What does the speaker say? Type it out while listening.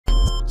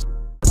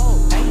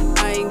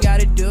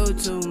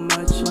do too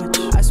much.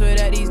 I swear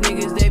that these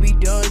niggas, they be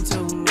doing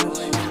too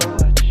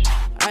much.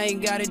 I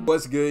ain't got it.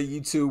 What's good,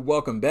 YouTube?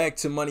 Welcome back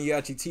to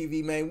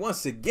MANIACITV, man.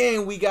 Once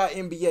again, we got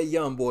NBA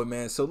Youngboy,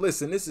 man. So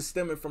listen, this is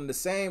stemming from the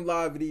same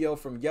live video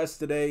from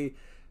yesterday.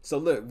 So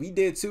look, we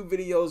did 2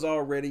 videos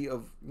already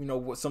of, you know,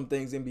 what some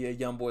things NBA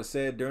Youngboy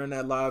said during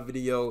that live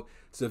video.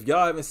 So if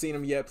y'all haven't seen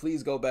them yet,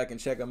 please go back and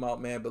check them out,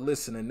 man. But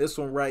listen, in this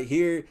one right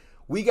here,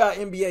 we got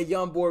NBA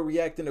Youngboy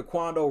reacting to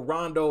Quando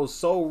Rondo's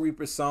Soul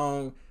Reaper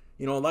song.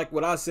 You know, like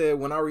what I said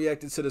when I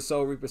reacted to the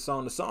Soul Reaper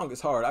song, the song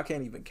is hard. I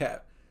can't even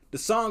cap. The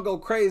song go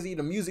crazy.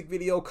 The music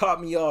video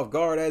caught me off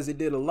guard, as it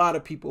did a lot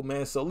of people,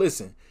 man. So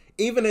listen,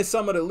 even in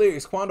some of the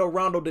lyrics, Quando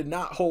Rondo did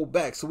not hold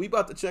back. So we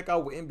about to check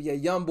out what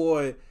NBA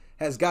Youngboy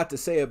has got to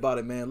say about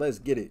it, man. Let's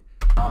get it.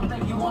 I don't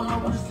think you want to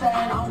know what to say.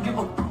 I don't give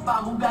a fuck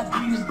about who got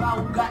beat, about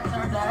who got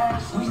turned to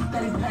ash. We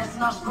steady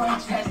passing our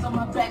scratch, hats on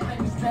my back,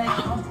 baby say.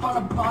 I'm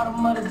from the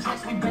bottom of the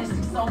jets, we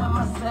basic, so in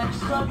my sex.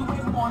 Girl, you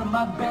ain't one of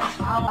my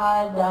best, I'll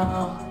lie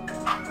down.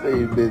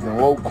 Hey, bitch,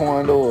 woke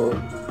Quando up.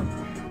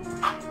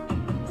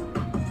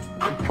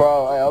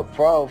 I'm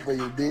proud for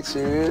you, bitch.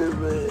 You is,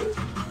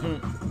 man.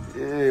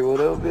 Yeah,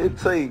 whatever it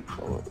take.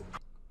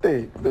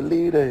 Hey,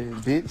 believe that,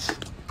 bitch.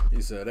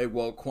 He said they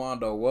woke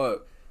Quando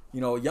up.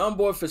 You know,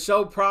 Youngboy for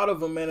sure proud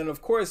of him, man. And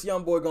of course,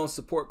 Youngboy gonna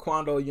support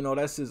Quando. You know,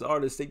 that's his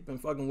artist. They've been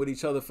fucking with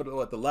each other for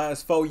the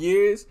last 4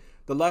 years.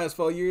 The last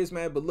 4 years,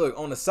 man. But look,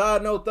 on a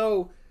side note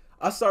though,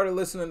 I started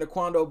listening to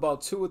Quando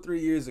about 2 or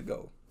 3 years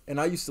ago. And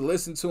I used to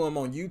listen to him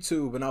on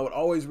YouTube, and I would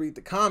always read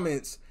the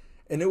comments.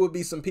 And there would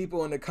be some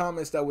people in the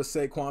comments that would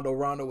say Quando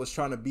Rondo was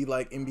trying to be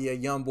like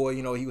NBA Youngboy.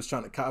 You know, he was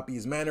trying to copy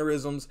his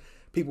mannerisms.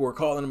 People were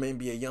calling him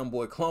NBA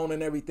Youngboy clone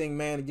and everything,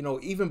 man. You know,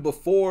 even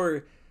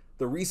before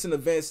the recent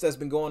events that's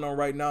been going on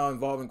right now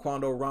involving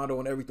Quando Rondo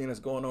and everything that's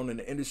going on in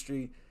the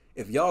industry,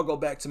 if y'all go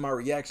back to my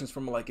reactions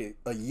from like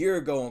a year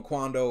ago on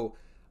Quando,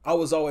 I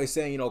was always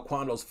saying, you know,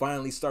 Quando's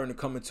finally starting to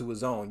come into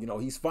his own. You know,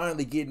 he's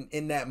finally getting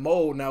in that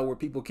mode now where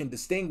people can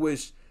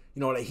distinguish,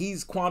 you know, that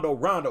he's Quando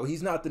Rondo.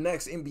 He's not the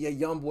next NBA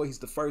Youngboy. He's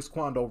the first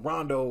Quando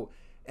Rondo.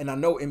 And I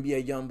know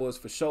NBA Youngboy is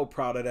for sure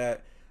proud of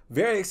that.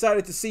 Very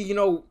excited to see, you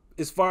know,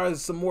 as far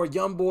as some more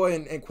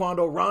Youngboy and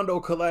Quando Rondo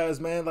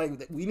collabs, man.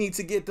 Like, we need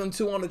to get them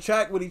two on the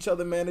track with each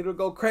other, man. It'll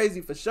go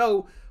crazy for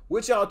sure.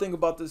 What y'all think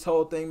about this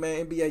whole thing,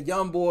 man? NBA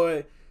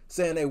Youngboy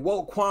saying they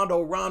woke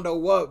Quando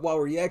Rondo up while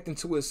reacting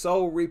to his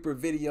Soul Reaper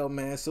video,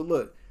 man. So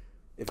look,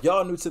 if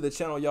y'all new to the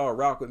channel, y'all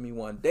rock with me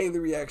on daily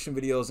reaction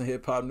videos and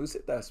hip-hop news.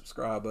 Hit that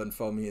subscribe button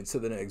for me.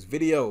 Until the next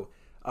video,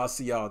 I'll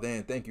see y'all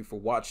then. Thank you for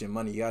watching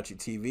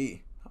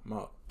MANIACITV. I'm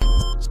out.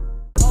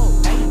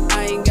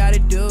 I ain't gotta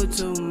do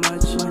too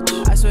much.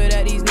 I swear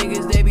that these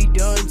niggas, they be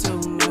doing too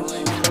much.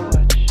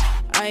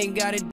 I ain't gotta